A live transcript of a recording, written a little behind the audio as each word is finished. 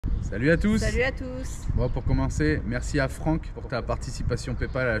Salut à tous. Salut à tous. Bon, pour commencer, merci à Franck pour ta participation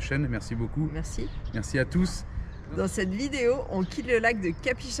PayPal à la chaîne, merci beaucoup. Merci. Merci à tous. Dans cette vidéo, on quitte le lac de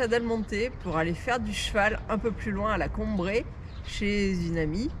Capiccia del Monte pour aller faire du cheval un peu plus loin à la Combrée, chez une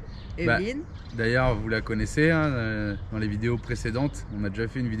amie, Evelyne. D'ailleurs, vous la connaissez, hein, dans les vidéos précédentes, on a déjà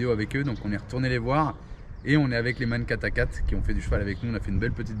fait une vidéo avec eux, donc on est retourné les voir. Et on est avec les man 4x4 qui ont fait du cheval avec nous, on a fait une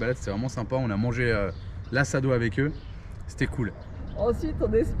belle petite balade, c'était vraiment sympa, on a mangé l'assado avec eux, c'était cool. Ensuite,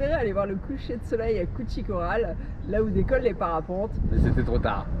 on espérait aller voir le coucher de soleil à Cuchicoral, là où décollent les parapentes. Mais c'était trop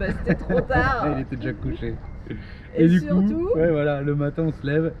tard. Bah, c'était trop tard. Il était déjà couché. Et du surtout, coup, ouais, voilà, le matin on se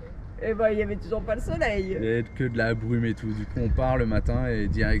lève. Et ben, il n'y avait toujours pas le soleil. Il y avait que de la brume et tout. Du coup, on part le matin et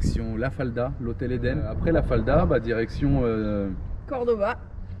direction la Falda, l'hôtel Eden. Après la Falda, direction Cordoba.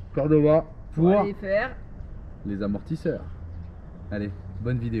 Cordoba pour aller faire les amortisseurs. Allez,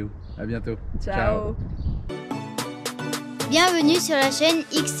 bonne vidéo. À bientôt. Ciao. Bienvenue sur la chaîne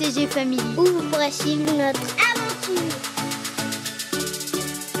XCG Family où vous pourrez suivre notre aventure.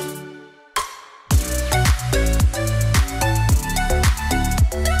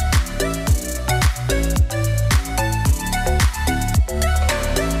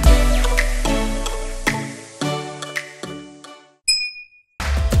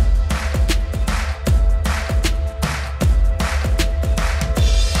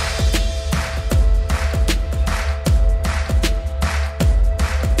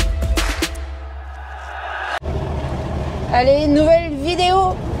 Allez, nouvelle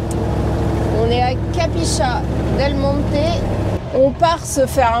vidéo. On est à Capiccia del Monte. On part se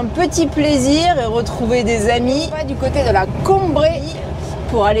faire un petit plaisir et retrouver des amis. On va du côté de la Combrée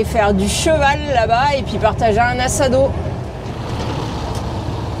pour aller faire du cheval là-bas et puis partager un assado.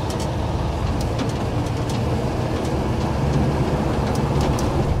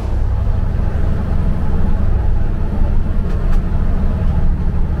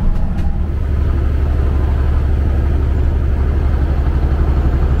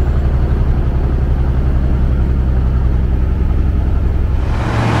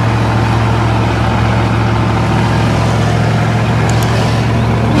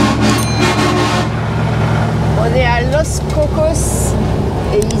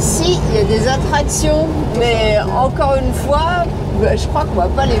 Et ici, il y a des attractions, mais encore une fois, je crois qu'on va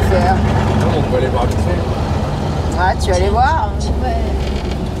pas les faire. Non, on peut aller voir vite fait. Ah, tu vas aller voir? Ouais.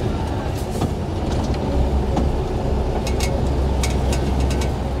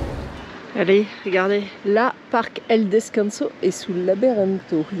 Allez, regardez. Là, Parc El Descanso est sous le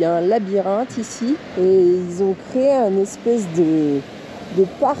labyrintho. Il y a un labyrinthe ici et ils ont créé un espèce de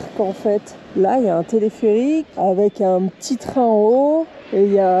parc en fait. Là, il y a un téléphérique avec un petit train en haut et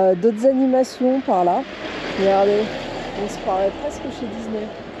il y a d'autres animations par là. Regardez, on se croirait presque chez Disney.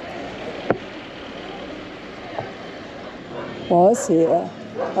 Oh, c'est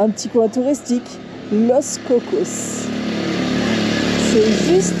un petit coin touristique, Los Cocos. C'est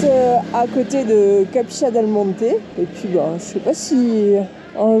juste à côté de Capiccia del Monte. Et puis, je sais pas si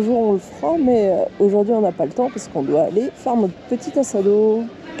un jour on le fera, mais aujourd'hui on n'a pas le temps parce qu'on doit aller faire notre petit assado.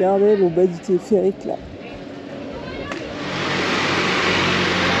 Regardez le bas du téléphérique là.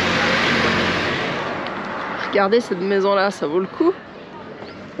 Regardez cette maison là, ça vaut le coup.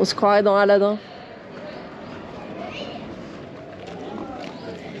 On se croirait dans Aladdin.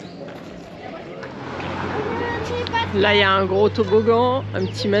 Là il y a un gros toboggan, un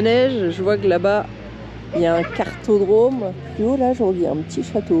petit manège. Je vois que là-bas il y a un cartodrome. Plus haut là, je vois qu'il y a un petit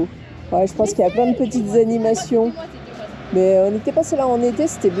château. Ouais, je pense qu'il y a plein de petites animations. Mais on était passé là en été,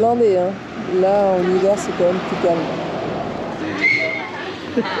 c'était blindé. Hein. Là, en hiver, c'est quand même plus calme.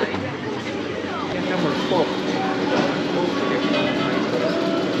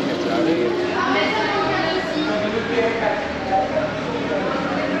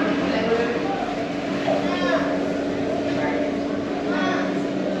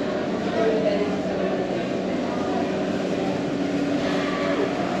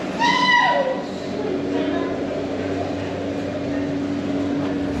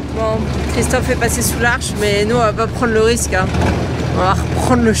 Bon, Christophe est passé sous l'arche, mais nous on va pas prendre le risque. Hein. On va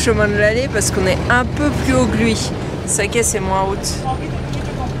reprendre le chemin de l'allée parce qu'on est un peu plus haut que lui. Saké, c'est moins haute.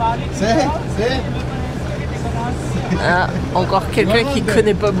 Ah, encore quelqu'un qui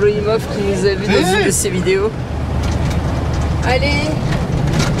connaît Pablo Imhoff qui nous a vu dans une de ses vidéos. Allez,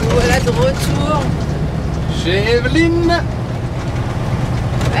 voilà de retour. Chez Evelyne.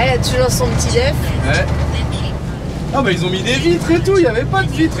 Elle a toujours son petit def. Ouais. Ah ils ont mis des vitres et tout, il n'y avait pas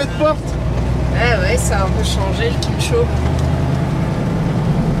de vitres et de portes. Ouais, ça a un peu changé le Gaucho.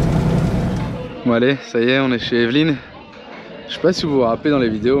 Bon allez, ça y est, on est chez Evelyne. Je sais pas si vous vous rappelez dans les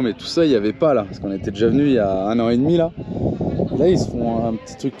vidéos, mais tout ça il n'y avait pas là, parce qu'on était déjà venu il y a 1 an et demi là. Là, ils se font un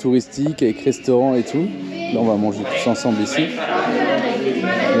petit truc touristique avec restaurant et tout. Là, on va manger tous ensemble ici.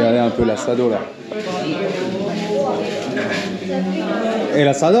 Regardez un peu l'assado là. Et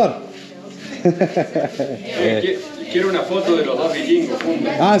l'asador. Quiero una foto de los dos vikingos juntos.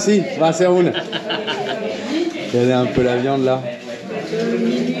 Ah si, va hacer une. Regardez un peu la viande là.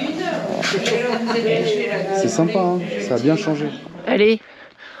 C'est sympa, hein, ça a bien changé. Allez,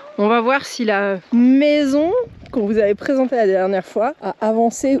 on va voir si la maison qu'on vous avait présentée la dernière fois a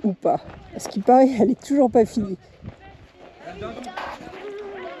avancé ou pas. Parce qu'il paraît qu'elle est toujours pas finie.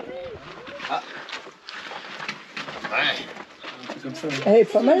 Elle est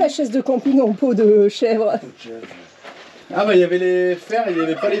pas mal la chaise de camping en peau de chèvre. Ah bah il y avait les fers, il n'y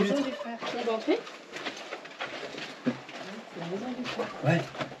avait pas les vitres. Ouais.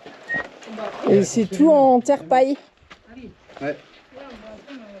 Et c'est tout en terre paille. Ouais.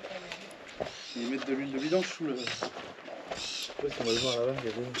 Ils mettent de l'huile de vidange sous le... On va le voir là-bas,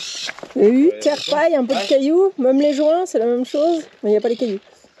 Il y a eu terre paille, un peu de cailloux, même les joints, c'est la même chose, mais il n'y a pas les cailloux.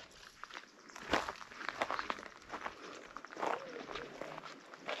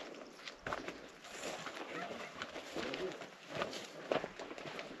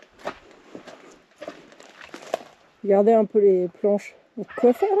 Regardez un peu les planches. Donc,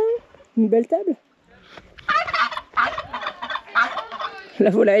 quoi faire, hein? Une belle table? La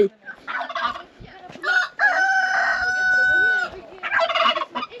volaille.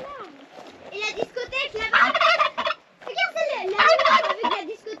 Et la discothèque là-bas. Regarde celle-là, avec la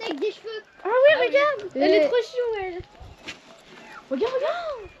discothèque des cheveux. Ah oui, regarde. Elle est trop chou, elle. Regarde,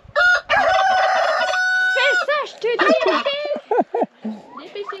 regarde. Fais ça, je te dis.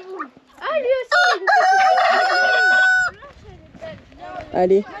 Dépêchez-vous. Ah, lui aussi.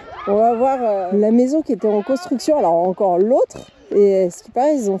 Allez, on va voir la maison qui était en construction, alors encore l'autre. Et ce qui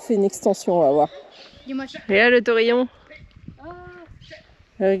paraît, ils ont fait une extension, on va voir. Regarde le taurillon.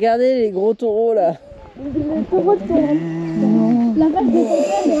 Regardez les gros taureaux là. Le taureau de la vache de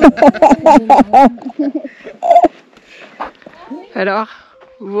Alors,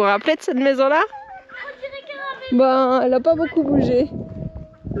 vous vous rappelez de cette maison-là? Ben, elle n'a pas beaucoup bougé.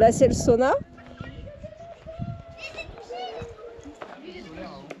 Là, c'est le sauna.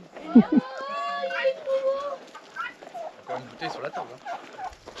 sur la table.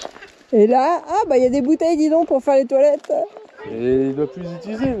 Et là, ah bah il y a des bouteilles, dis donc, pour faire les toilettes. Et il doit plus les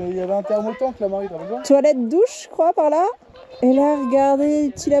utiliser, mais il y avait un thermotank la Marie, t'as besoin? Toilette douche, je crois, par là. Et là, regardez les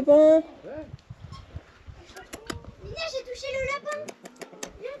petits lapins. Viens, j'ai touché le lapin.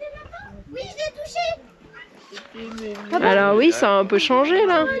 Il y a des lapins. Oui, je l'ai touché. Alors oui, ça a un peu changé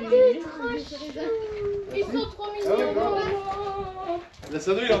là. Ils sont trop mignons.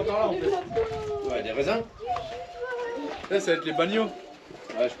 L'assado il est encore là en fait. Ouais, des raisins. Là ça va être les bagnots.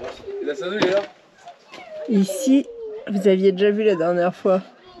 Ouais, je pense. Et l'assado il est là. Ici, vous aviez déjà vu la dernière fois.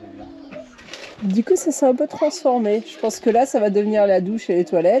 Du coup, ça s'est un peu transformé. Je pense que là, ça va devenir la douche et les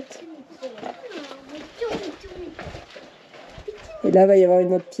toilettes. Et là, va y avoir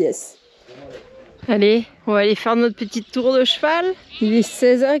une autre pièce. Allez, on va aller faire notre petite tour de cheval. Il est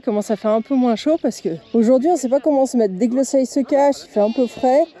 16h, il commence à faire un peu moins chaud parce que aujourd'hui, on ne sait pas comment se mettre. Dès que le soleil se cache, il fait un peu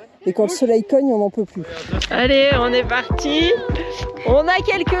frais. Et quand le soleil cogne, on n'en peut plus. Allez, on est parti. On a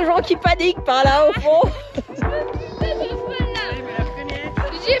quelques gens qui paniquent par là au fond.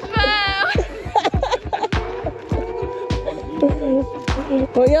 J'ai peur.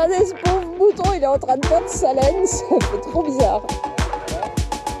 Regardez ce pauvre mouton, il est en train de perdre sa laine. Ça fait trop bizarre.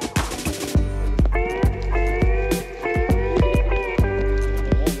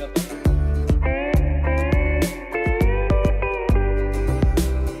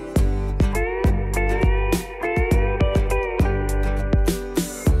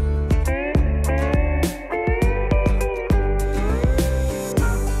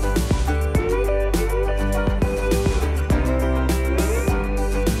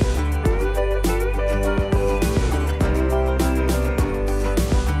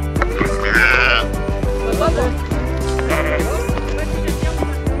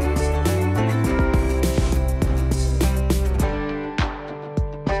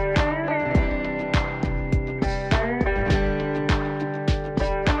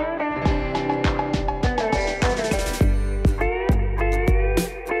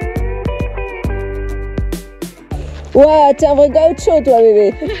 Ouais, t'es un vrai Gaucho toi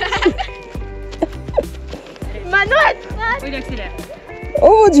bébé. Manouette. Oui, il accélère.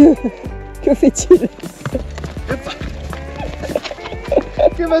 Oh mon Dieu, que fait-il?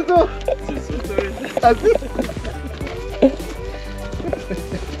 Que maintenant? Ah,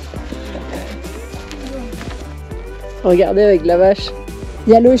 regardez avec la vache.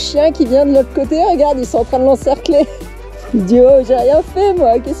 Il y a le chien qui vient de l'autre côté, regarde, ils sont en train de l'encercler. Il dit oh j'ai rien fait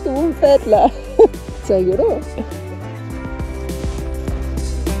moi, qu'est-ce que vous me faites là? C'est rigolo hein.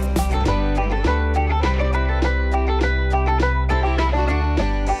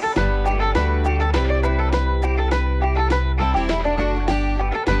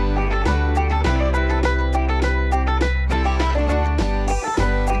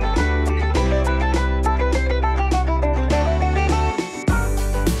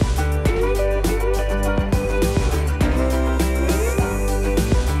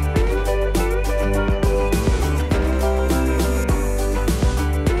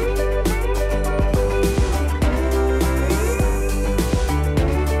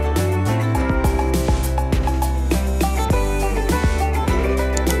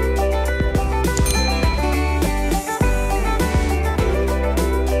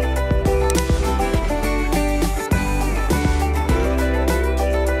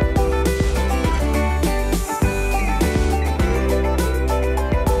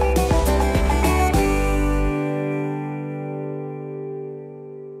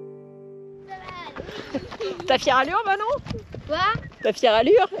 T'as fière allure, Manon? Quoi? T'as fière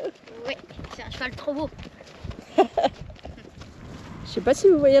allure? Oui, c'est un cheval trop beau. Je sais pas si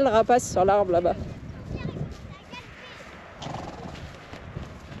vous voyez le rapace sur l'arbre là-bas.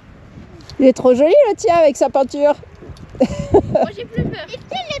 Il est trop joli le tien avec sa peinture. Moi j'ai plus peur.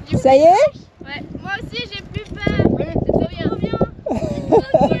 Ça y est? Ouais, moi aussi j'ai plus peur. C'est trop bien.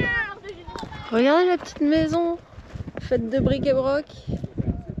 Trop bien. Regardez la petite maison faite de bric et broc.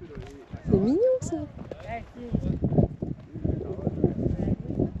 C'est mignon ça.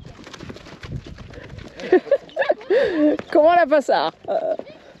 Comment la passard?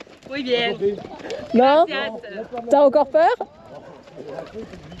 Oui, bien. Non? T'as encore peur?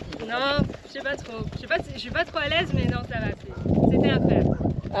 Non, je sais pas trop. Je suis pas trop à l'aise, mais non, ça va. C'était un faire.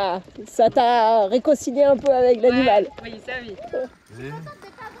 Ah, ça t'a réconcilié un peu avec l'animal. Ouais, oui, ça oui.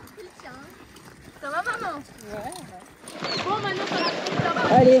 Ça va maman? Ouais. Bon maintenant ça va, ça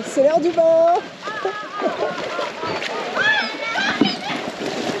va. Allez, c'est l'heure du banc.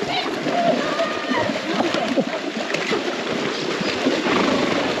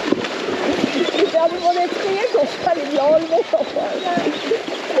 J'ai perdu mon étrier quand je fallait bien enlever.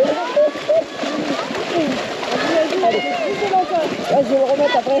 Allez, je vais le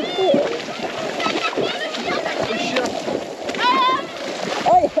remettre après.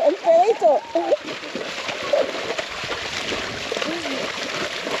 Aïe, el perrito.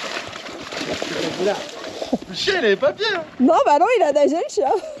 Le chien il avait pas bien. Non, bah non, il a nagé le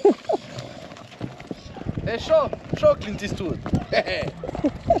chien. Eh chaud Clint Eastwood.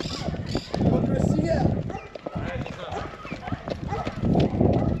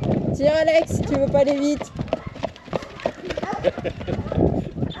 Tire Alex, si tu veux pas aller vite.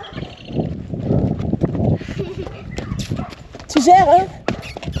 Tu gères, hein?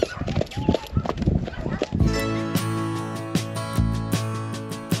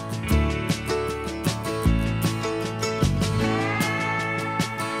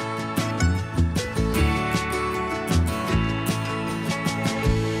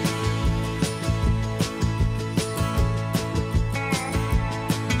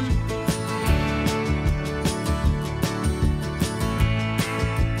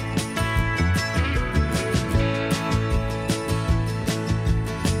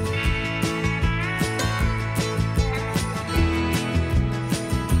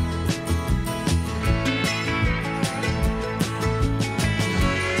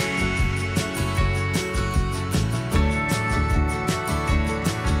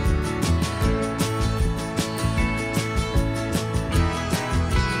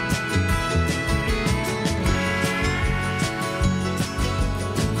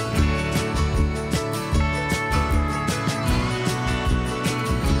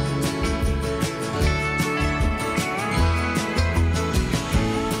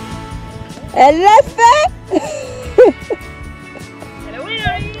 Elle l'a fait.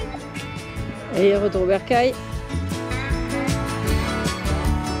 Et retour au bercail.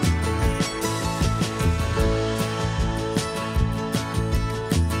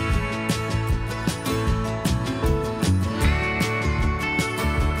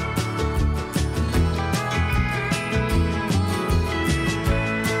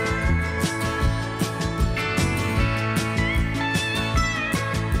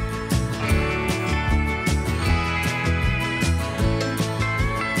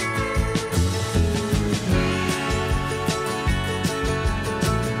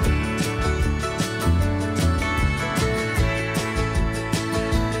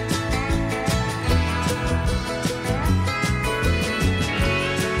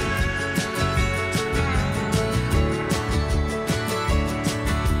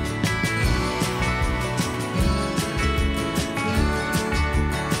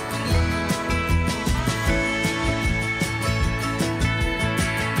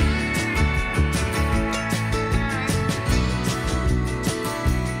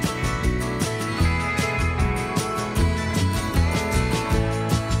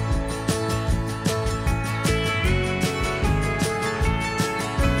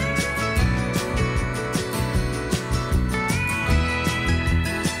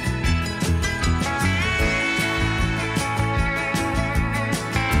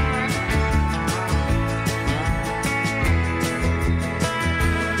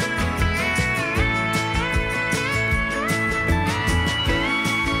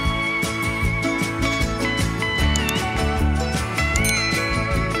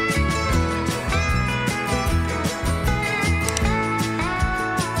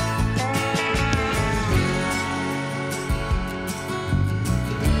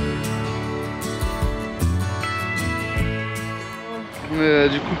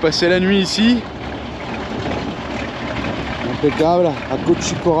 du coup passer la nuit ici. Impeccable, à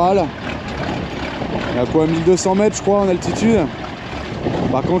Gaucho Corral. On a quoi, 1200 mètres je crois en altitude.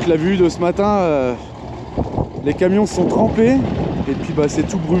 Par contre la vue de ce matin, les camions sont trempés et puis bah, c'est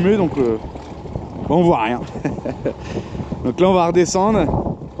tout brumé donc on voit rien. Donc là on va redescendre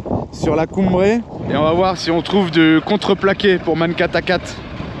sur la Cumbre et on va voir si on trouve du contreplaqué pour Man4x4.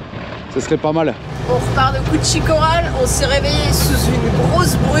 Ce serait pas mal. On repart de Gaucho Corral, on s'est réveillé sous une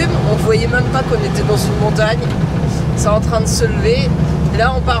grosse brume, on voyait même pas qu'on était dans une montagne. C'est en train de se lever. Et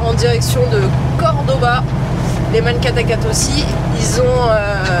là on part en direction de Cordoba. Les Man4x4 aussi, ils ont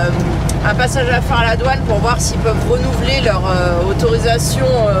un passage à faire à la douane pour voir s'ils peuvent renouveler leur autorisation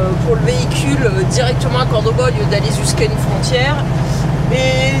pour le véhicule directement à Cordoba au lieu d'aller jusqu'à une frontière.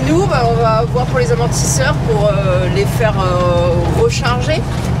 Et nous, bah, on va voir pour les amortisseurs pour les faire recharger.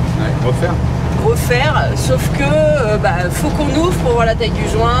 Ouais, refaire, sauf que bah, faut qu'on ouvre pour voir la taille du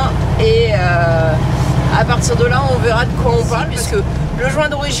joint et à partir de là on verra de quoi on parle puisque le joint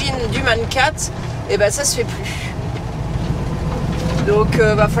d'origine du Man 4 et bah, ça se fait plus. Donc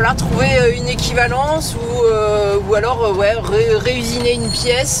va falloir trouver une équivalence ou alors ouais, réusiner une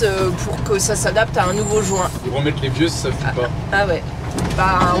pièce pour que ça s'adapte à un nouveau joint. Pour remettre les vieux ça suffit pas. Ah ouais,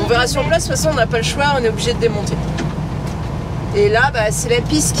 bah, on verra sur place, de toute façon on n'a pas le choix, on est obligé de démonter. Et là, bah, c'est la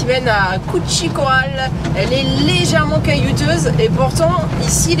piste qui mène à Gaucho Corral. Elle est légèrement caillouteuse et pourtant,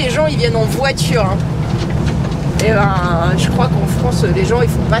 ici, les gens ils viennent en voiture. Hein. Et ben, je crois qu'en France, les gens ils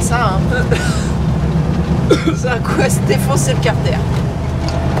font pas ça. Hein. C'est à quoi se défoncer le carter.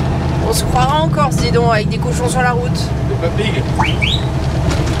 On se croira en Corse, dis donc, avec des cochons sur la route. C'est pas big.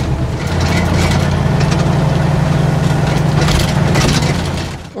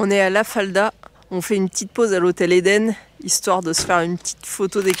 On est à la Falda. On fait une petite pause à l'hôtel Eden, histoire de se faire une petite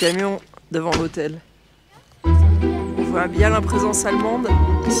photo des camions devant l'hôtel. On voit bien la présence allemande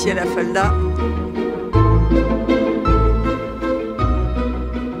ici à la Falda.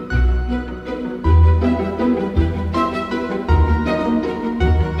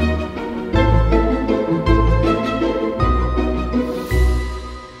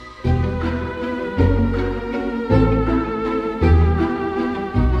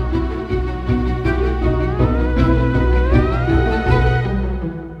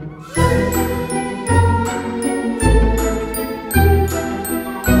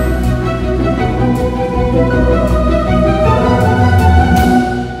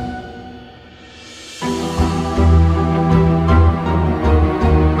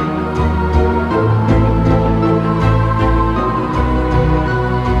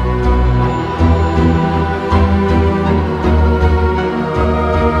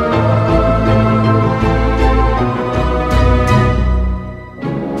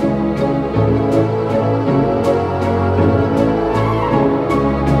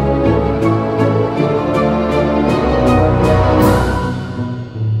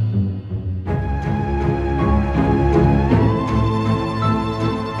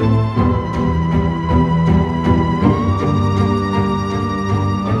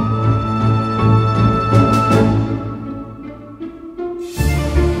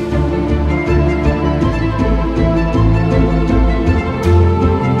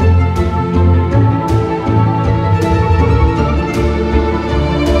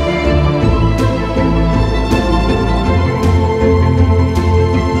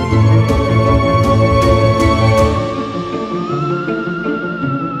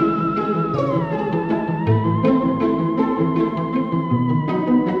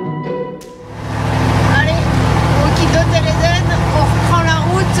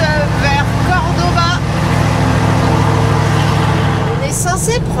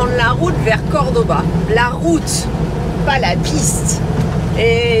 Prendre la route vers Cordoba, la route, pas la piste.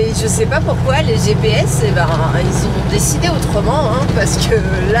 Et je sais pas pourquoi les GPS, eh ben, ils ont décidé autrement, hein, parce que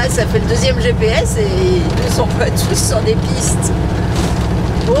là ça fait le deuxième GPS et ils ne sont pas tous sur des pistes.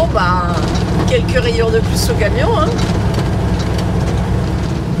 Bon bah, quelques rayures de plus au camion. Hein.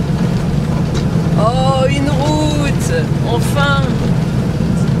 Oh, une route, enfin.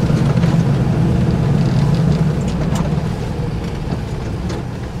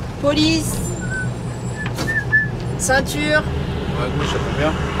 Police. Ceinture. À gauche, ça peut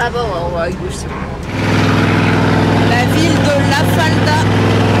bien. Ah bon, on va à gauche, c'est bon. La ville de la Falda.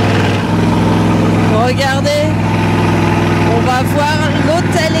 Regardez. On va voir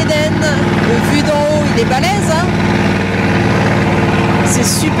l'hôtel Eden. Le vue d'en haut, il est balèze, hein. C'est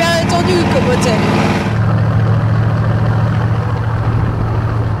super étendu comme hôtel.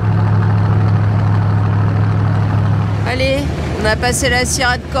 Allez, on a passé la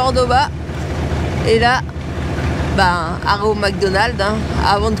Sierra de Cordoba. Et là, arrêt au McDonald's, hein,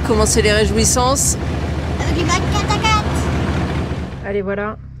 avant de commencer les réjouissances. Avec les 4x4. Allez,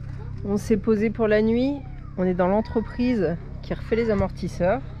 voilà, on s'est posé pour la nuit. On est dans l'entreprise qui refait les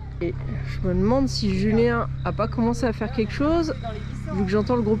amortisseurs. Et je me demande si Julien a pas commencé à faire quelque chose, vu que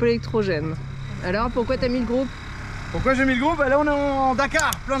j'entends le groupe électrogène. Alors, pourquoi t'as mis le groupe? Pourquoi j'ai mis le groupe? Là on est en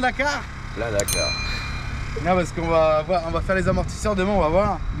Dakar, plein Dakar. Plein Dakar. Non, parce qu'on va faire les amortisseurs demain, on va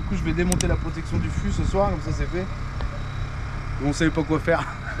voir. Du coup je vais démonter la protection du fût ce soir, comme ça c'est fait. Et on savait pas quoi faire.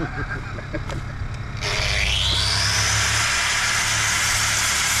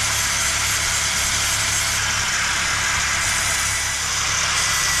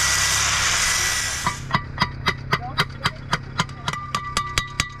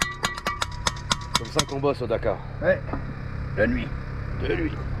 Comme ça qu'on bosse au Dakar. Ouais. La nuit. De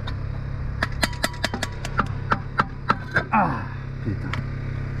nuit. Ah putain.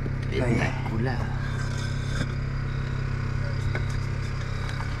 Oula.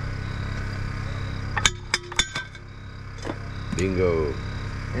 Bingo.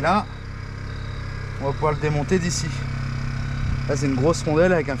 Et là, on va pouvoir le démonter d'ici. Là c'est une grosse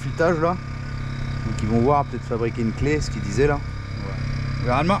rondelle avec un filetage là. Donc ils vont voir peut-être fabriquer une clé, ce qu'ils disaient là. On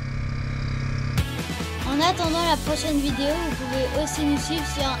verra demain. En attendant la prochaine vidéo, vous pouvez aussi nous suivre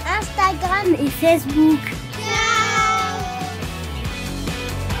sur Instagram et Facebook. Ciao.